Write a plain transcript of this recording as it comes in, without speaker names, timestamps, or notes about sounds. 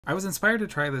I was inspired to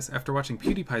try this after watching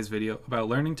Pewdiepie's video about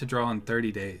learning to draw in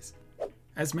 30 days.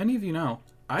 As many of you know,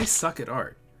 I suck at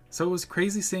art, so it was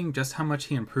crazy seeing just how much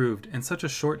he improved in such a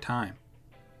short time.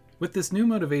 With this new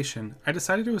motivation, I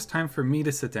decided it was time for me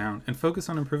to sit down and focus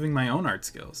on improving my own art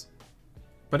skills.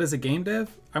 But as a game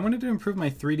dev, I wanted to improve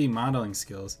my 3D modeling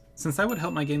skills, since that would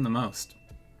help my game the most.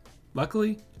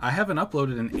 Luckily, I haven't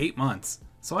uploaded in 8 months,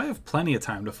 so I have plenty of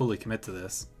time to fully commit to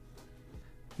this.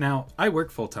 Now, I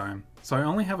work full-time, so I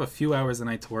only have a few hours a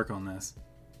night to work on this.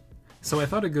 So I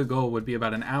thought a good goal would be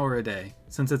about an hour a day,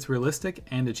 since it's realistic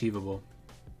and achievable.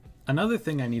 Another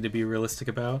thing I need to be realistic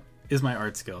about is my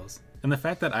art skills, and the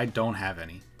fact that I don't have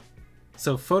any.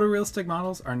 So photorealistic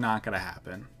models are not going to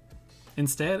happen.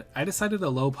 Instead, I decided a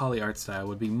low poly art style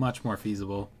would be much more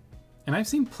feasible. And I've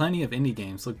seen plenty of indie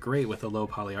games look great with a low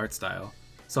poly art style,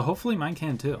 so hopefully mine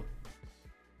can too.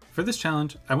 For this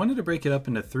challenge, I wanted to break it up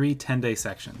into 3 10-day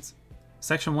sections.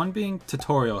 Section 1 being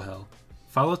tutorial hell,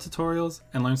 follow tutorials,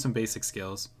 and learn some basic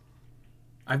skills.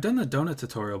 I've done the donut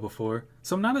tutorial before,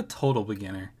 so I'm not a total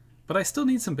beginner, but I still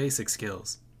need some basic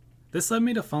skills. This led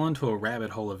me to fall into a rabbit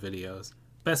hole of videos,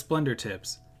 best Blender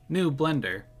tips, new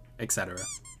Blender, etc.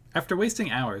 After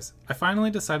wasting hours, I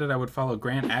finally decided I would follow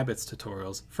Grant Abbott's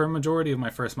tutorials for a majority of my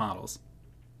first models.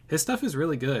 His stuff is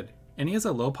really good, and he has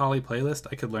a low poly playlist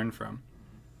I could learn from.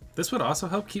 This would also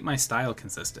help keep my style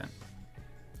consistent.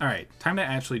 Alright, time to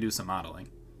actually do some modeling.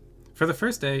 For the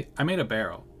first day, I made a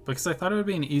barrel, because I thought it would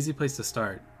be an easy place to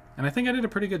start, and I think I did a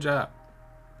pretty good job.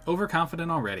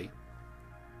 Overconfident already.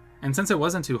 And since it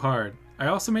wasn't too hard, I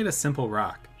also made a simple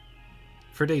rock.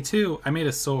 For day 2, I made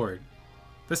a sword.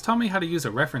 This taught me how to use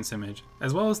a reference image,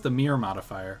 as well as the mirror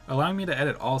modifier, allowing me to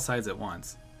edit all sides at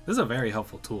once. This is a very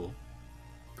helpful tool.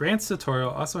 Grant's tutorial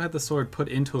also had the sword put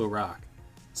into a rock,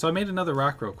 so I made another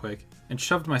rock real quick and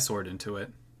shoved my sword into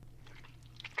it.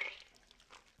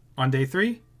 On day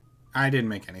 3, I didn't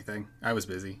make anything. I was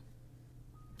busy.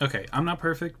 Okay, I'm not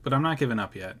perfect, but I'm not giving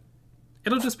up yet.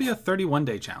 It'll just be a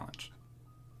 31-day challenge.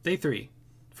 Day 3,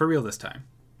 for real this time.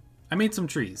 I made some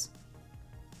trees.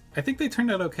 I think they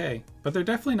turned out okay, but they're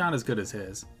definitely not as good as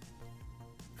his.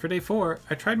 For day 4,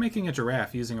 I tried making a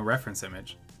giraffe using a reference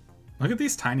image. Look at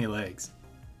these tiny legs.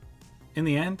 In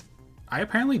the end, I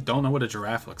apparently don't know what a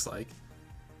giraffe looks like.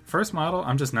 First model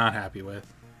I'm just not happy with.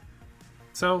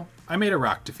 So I made a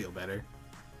rock to feel better.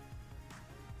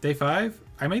 Day 5,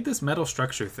 I made this metal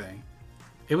structure thing.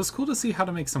 It was cool to see how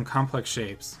to make some complex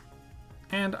shapes.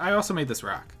 And I also made this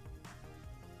rock.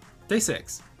 Day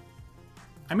 6,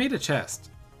 I made a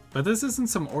chest, but this isn't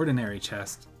some ordinary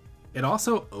chest. It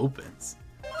also opens.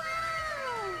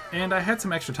 And I had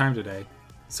some extra time today,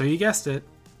 so you guessed it,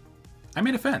 I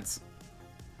made a fence.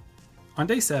 On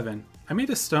day 7, I made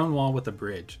a stone wall with a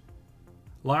bridge.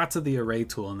 Lots of the array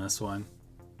tool in this one.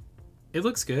 It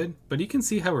looks good, but you can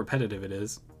see how repetitive it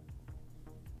is.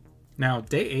 Now,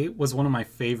 day 8 was one of my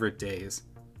favorite days.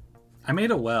 I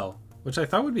made a well, which I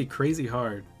thought would be crazy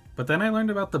hard, but then I learned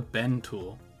about the bend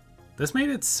tool. This made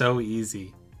it so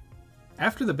easy.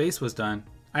 After the base was done,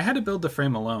 I had to build the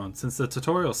frame alone since the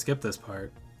tutorial skipped this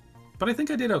part, but I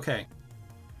think I did okay.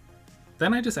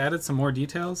 Then I just added some more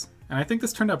details, and I think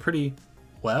this turned out pretty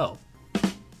well.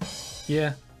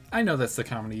 Yeah, I know that's the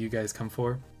comedy you guys come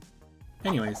for.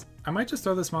 Anyways, I might just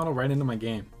throw this model right into my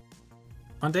game.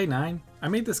 On day 9, I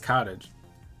made this cottage,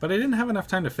 but I didn't have enough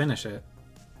time to finish it,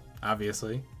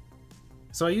 obviously.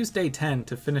 So I used day 10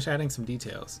 to finish adding some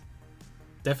details.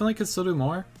 Definitely could still do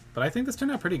more, but I think this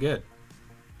turned out pretty good.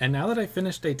 And now that I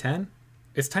finished day 10,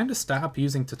 it's time to stop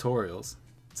using tutorials,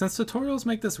 since tutorials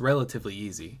make this relatively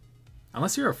easy.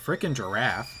 Unless you're a frickin'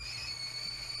 giraffe.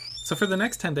 So for the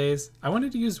next 10 days, I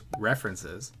wanted to use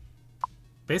references.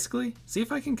 Basically, see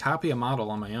if I can copy a model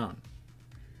on my own.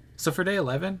 So for day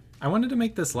 11, I wanted to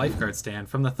make this lifeguard stand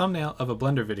from the thumbnail of a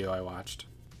Blender video I watched.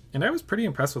 And I was pretty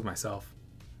impressed with myself.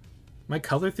 My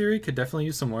color theory could definitely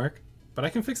use some work, but I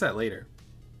can fix that later.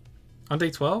 On day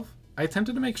 12, I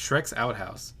attempted to make Shrek's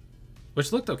outhouse,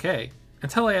 which looked okay,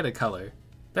 until I added color.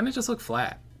 Then it just looked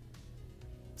flat.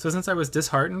 So since I was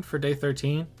disheartened for day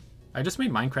 13, I just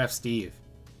made Minecraft Steve.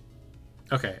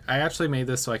 Okay, I actually made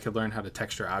this so I could learn how to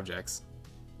texture objects.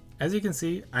 As you can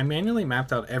see, I manually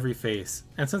mapped out every face,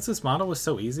 and since this model was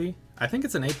so easy, I think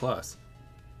it's an A+.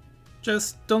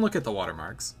 Just don't look at the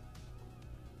watermarks.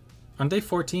 On day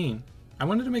 14, I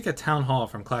wanted to make a town hall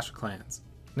from Clash of Clans.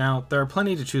 Now, there are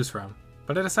plenty to choose from,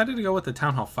 but I decided to go with the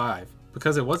Town Hall 5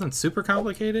 because it wasn't super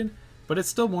complicated, but it's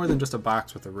still more than just a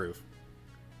box with a roof.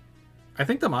 I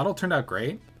think the model turned out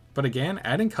great, but again,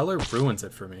 adding color ruins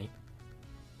it for me.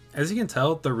 As you can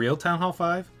tell, the real Town Hall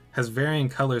 5 has varying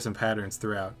colors and patterns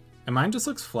throughout, and mine just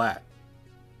looks flat.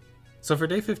 So for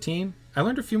day 15, I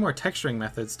learned a few more texturing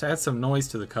methods to add some noise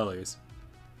to the colors.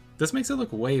 This makes it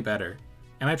look way better,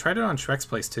 and I tried it on Shrek's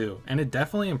place too, and it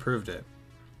definitely improved it.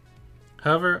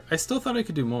 However, I still thought I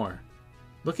could do more.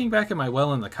 Looking back at my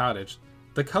well in the cottage,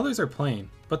 the colors are plain,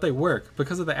 but they work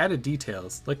because of the added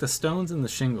details, like the stones and the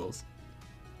shingles.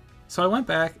 So I went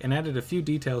back and added a few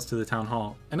details to the town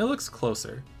hall, and it looks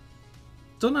closer.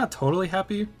 Still not totally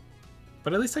happy,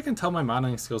 but at least I can tell my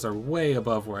modeling skills are way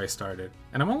above where I started,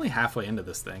 and I'm only halfway into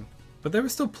this thing, but there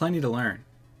was still plenty to learn.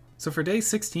 So for day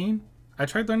 16, I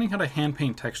tried learning how to hand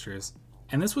paint textures,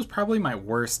 and this was probably my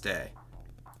worst day.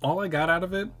 All I got out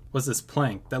of it was this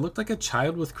plank that looked like a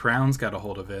child with crowns got a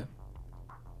hold of it.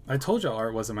 I told y'all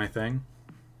art wasn't my thing.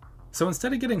 So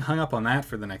instead of getting hung up on that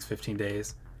for the next 15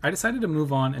 days, I decided to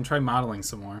move on and try modeling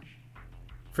some more.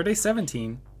 For day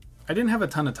 17, I didn't have a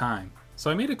ton of time, so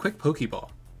I made a quick Pokeball.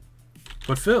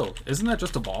 But Phil, isn't that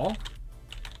just a ball?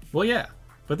 Well yeah,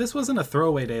 but this wasn't a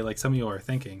throwaway day like some of you are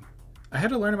thinking. I had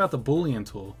to learn about the Boolean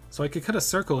tool so I could cut a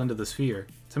circle into the sphere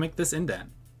to make this indent.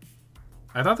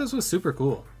 I thought this was super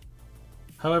cool.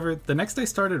 However, the next day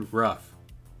started rough.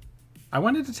 I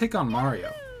wanted to take on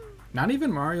Mario. Not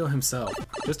even Mario himself,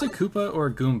 just a Koopa or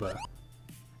a Goomba.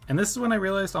 And this is when I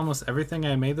realized almost everything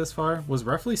I made this far was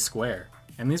roughly square,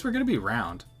 and these were going to be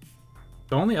round.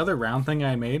 The only other round thing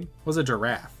I made was a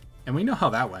giraffe, and we know how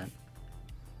that went.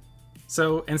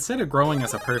 So instead of growing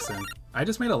as a person, I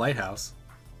just made a lighthouse.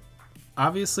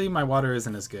 Obviously my water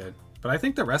isn't as good, but I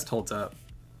think the rest holds up.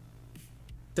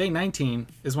 Day 19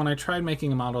 is when I tried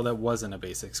making a model that wasn't a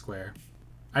basic square.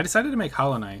 I decided to make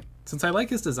Hollow Knight, since I like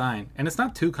his design and it's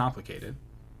not too complicated.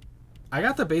 I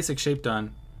got the basic shape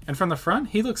done, and from the front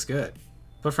he looks good,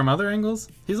 but from other angles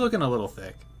he's looking a little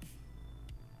thick.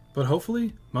 But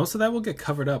hopefully most of that will get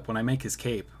covered up when I make his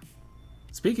cape.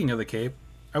 Speaking of the cape,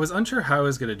 I was unsure how I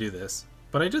was going to do this,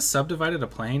 but I just subdivided a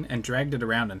plane and dragged it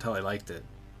around until I liked it.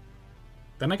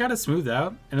 Then I got it smoothed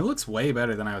out, and it looks way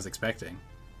better than I was expecting.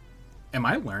 Am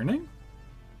I learning?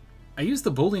 I used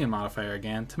the Boolean modifier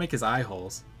again to make his eye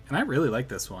holes, and I really like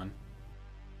this one.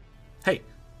 Hey,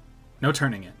 no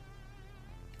turning it.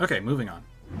 Okay, moving on.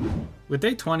 With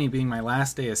day 20 being my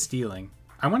last day of stealing,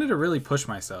 I wanted to really push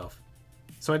myself,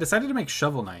 so I decided to make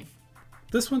Shovel Knight.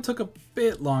 This one took a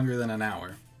bit longer than an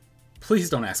hour. Please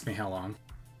don't ask me how long.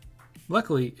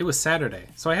 Luckily, it was Saturday,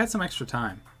 so I had some extra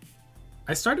time.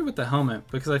 I started with the helmet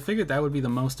because I figured that would be the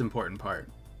most important part.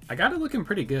 I got it looking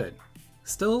pretty good.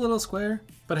 Still a little square,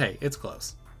 but hey, it's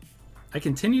close. I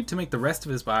continued to make the rest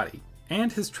of his body,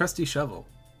 and his trusty shovel.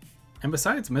 And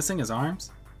besides missing his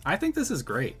arms, I think this is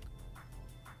great.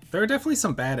 There are definitely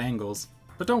some bad angles,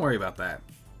 but don't worry about that.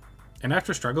 And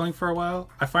after struggling for a while,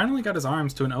 I finally got his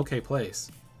arms to an okay place.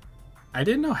 I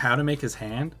didn't know how to make his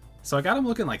hand, so I got him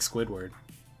looking like Squidward.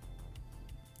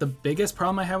 The biggest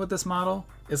problem I had with this model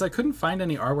is I couldn't find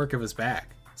any artwork of his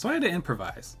back, so I had to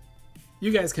improvise.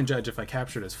 You guys can judge if I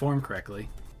captured his form correctly.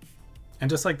 And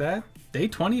just like that, day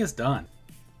 20 is done.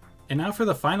 And now for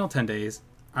the final 10 days,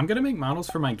 I'm going to make models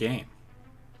for my game.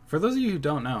 For those of you who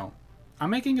don't know,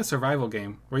 I'm making a survival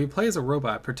game where you play as a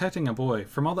robot protecting a boy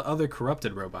from all the other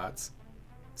corrupted robots.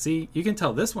 See, you can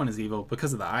tell this one is evil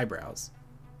because of the eyebrows.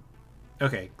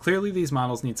 Okay, clearly these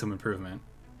models need some improvement.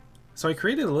 So I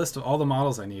created a list of all the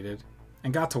models I needed,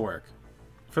 and got to work.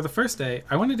 For the first day,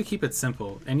 I wanted to keep it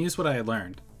simple and use what I had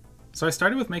learned. So I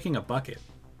started with making a bucket.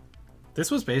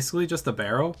 This was basically just a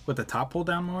barrel with the top pulled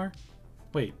down more.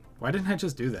 Wait, why didn't I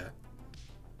just do that?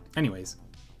 Anyways,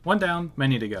 one down,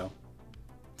 many to go.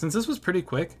 Since this was pretty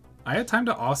quick, I had time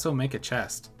to also make a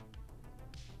chest.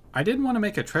 I didn't want to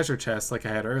make a treasure chest like I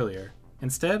had earlier.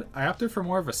 Instead, I opted for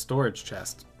more of a storage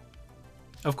chest.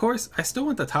 Of course, I still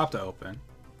want the top to open.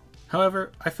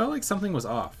 However, I felt like something was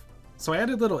off, so I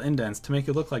added little indents to make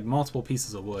it look like multiple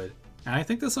pieces of wood, and I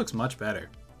think this looks much better.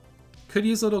 Could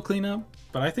use a little cleanup,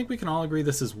 but I think we can all agree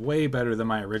this is way better than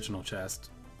my original chest.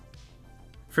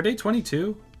 For day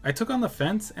 22, I took on the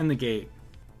fence and the gate.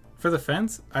 For the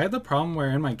fence, I had the problem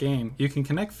where in my game you can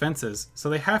connect fences, so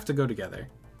they have to go together.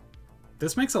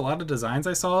 This makes a lot of designs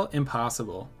I saw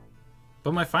impossible.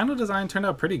 But my final design turned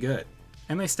out pretty good,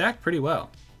 and they stack pretty well.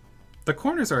 The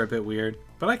corners are a bit weird,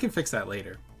 but I can fix that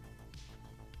later.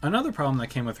 Another problem that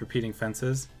came with repeating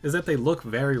fences is that they look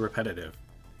very repetitive.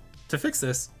 To fix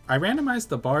this, I randomized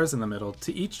the bars in the middle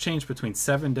to each change between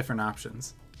 7 different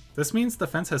options. This means the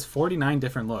fence has 49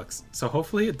 different looks, so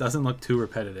hopefully it doesn't look too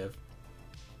repetitive.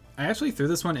 I actually threw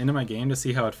this one into my game to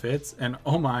see how it fits, and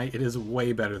oh my, it is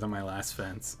way better than my last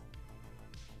fence.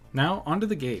 Now onto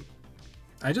the gate.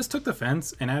 I just took the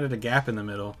fence and added a gap in the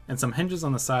middle and some hinges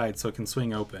on the side so it can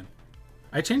swing open.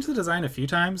 I changed the design a few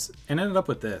times and ended up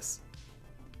with this.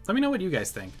 Let me know what you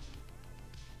guys think.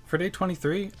 For day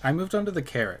 23, I moved on to the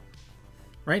carrot.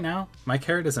 Right now, my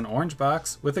carrot is an orange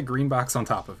box with a green box on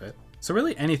top of it. So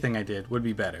really anything I did would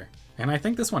be better, and I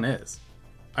think this one is.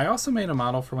 I also made a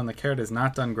model for when the carrot is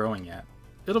not done growing yet.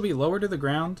 It'll be lower to the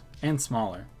ground and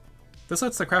smaller. This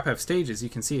lets the crop have stages you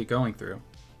can see it going through.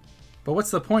 But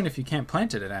what's the point if you can't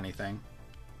plant it at anything?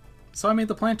 So I made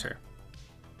the planter.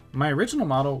 My original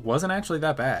model wasn't actually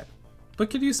that bad, but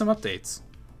could use some updates.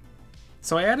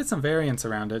 So I added some variants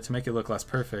around it to make it look less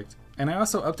perfect, and I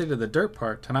also updated the dirt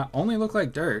part to not only look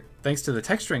like dirt, thanks to the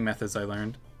texturing methods I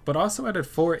learned, but also added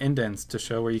 4 indents to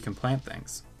show where you can plant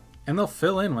things. And they'll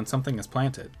fill in when something is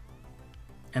planted.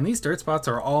 And these dirt spots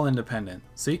are all independent,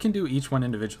 so you can do each one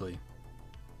individually.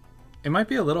 It might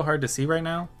be a little hard to see right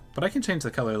now, but I can change the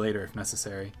color later if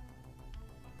necessary.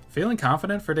 Feeling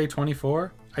confident for day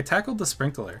 24, I tackled the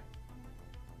sprinkler.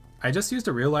 I just used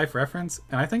a real life reference,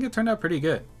 and I think it turned out pretty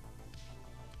good.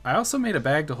 I also made a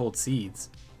bag to hold seeds,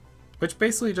 which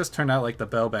basically just turned out like the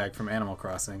bell bag from Animal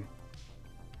Crossing.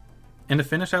 And to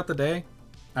finish out the day,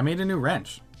 I made a new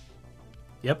wrench.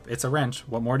 Yep, it's a wrench.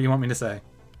 What more do you want me to say?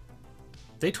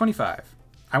 Day 25.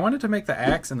 I wanted to make the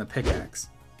axe and the pickaxe.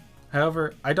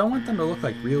 However, I don't want them to look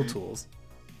like real tools.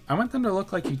 I want them to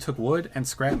look like you took wood and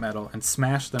scrap metal and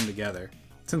smashed them together,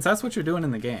 since that's what you're doing in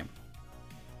the game.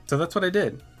 So that's what I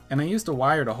did, and I used a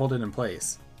wire to hold it in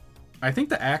place. I think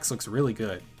the axe looks really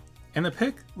good, and the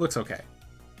pick looks okay.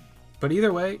 But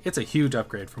either way, it's a huge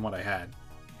upgrade from what I had.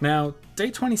 Now, day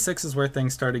 26 is where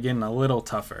things started getting a little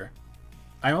tougher.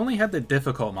 I only had the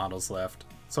difficult models left,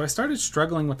 so I started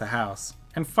struggling with the house,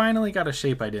 and finally got a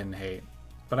shape I didn't hate,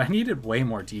 but I needed way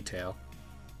more detail.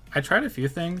 I tried a few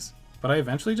things, but I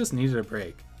eventually just needed a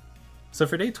break. So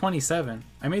for day 27,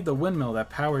 I made the windmill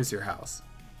that powers your house.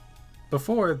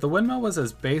 Before, the windmill was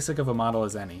as basic of a model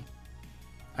as any.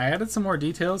 I added some more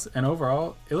details, and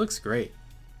overall, it looks great.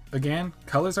 Again,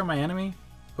 colors are my enemy,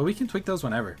 but we can tweak those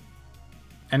whenever.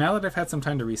 And now that I've had some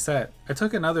time to reset, I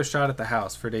took another shot at the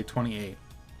house for day 28.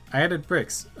 I added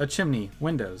bricks, a chimney,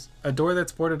 windows, a door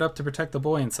that's boarded up to protect the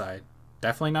boy inside.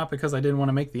 Definitely not because I didn't want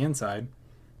to make the inside.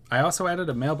 I also added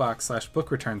a mailbox/book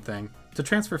return thing to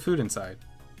transfer food inside.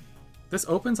 This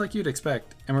opens like you'd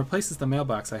expect and replaces the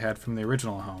mailbox I had from the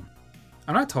original home.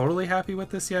 I'm not totally happy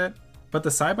with this yet, but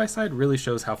the side-by-side really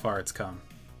shows how far it's come.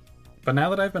 But now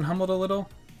that I've been humbled a little,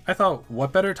 I thought,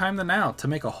 what better time than now to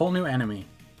make a whole new enemy?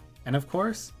 And of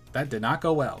course, that did not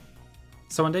go well.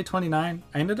 So on day 29,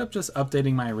 I ended up just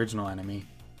updating my original enemy.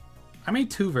 I made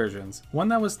 2 versions, one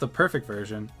that was the perfect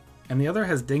version, and the other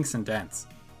has dinks and dents.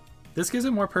 This gives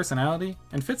it more personality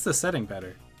and fits the setting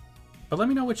better. But let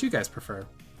me know what you guys prefer.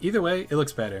 Either way, it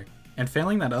looks better, and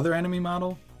failing that other enemy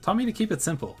model taught me to keep it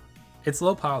simple. It's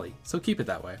low poly, so keep it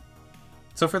that way.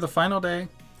 So for the final day,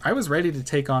 I was ready to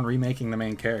take on remaking the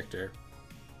main character,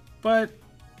 but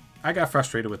I got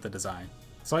frustrated with the design,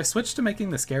 so I switched to making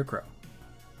the scarecrow.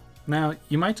 Now,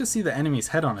 you might just see the enemy's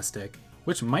head on a stick,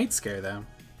 which might scare them,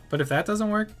 but if that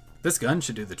doesn't work, this gun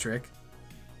should do the trick.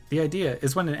 The idea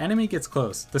is when an enemy gets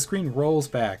close, the screen rolls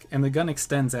back and the gun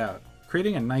extends out,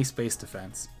 creating a nice base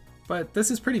defense. But this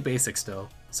is pretty basic still,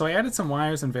 so I added some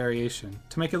wires and variation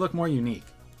to make it look more unique.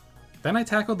 Then I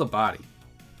tackled the body.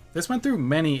 This went through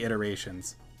many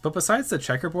iterations, but besides the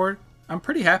checkerboard, I'm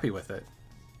pretty happy with it.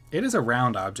 It is a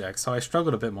round object, so I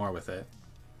struggled a bit more with it.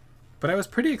 But I was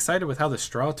pretty excited with how the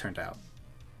straw turned out.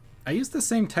 I used the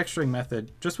same texturing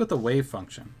method, just with the wave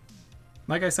function.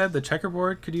 Like I said, the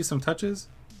checkerboard could use some touches,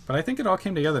 but I think it all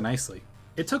came together nicely.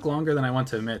 It took longer than I want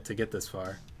to admit to get this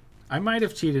far. I might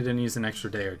have cheated and used an extra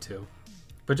day or 2.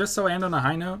 But just so I end on a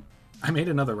high note, I made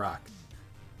another rock.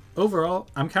 Overall,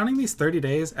 I'm counting these 30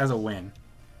 days as a win,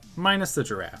 minus the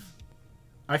giraffe.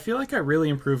 I feel like I really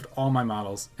improved all my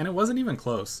models, and it wasn't even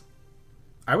close.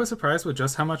 I was surprised with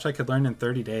just how much I could learn in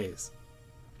 30 days.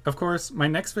 Of course, my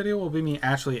next video will be me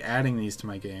actually adding these to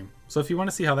my game, so if you want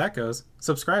to see how that goes,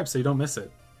 subscribe so you don't miss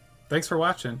it. Thanks for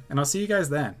watching, and I'll see you guys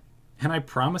then. And I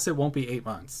promise it won't be 8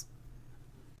 months.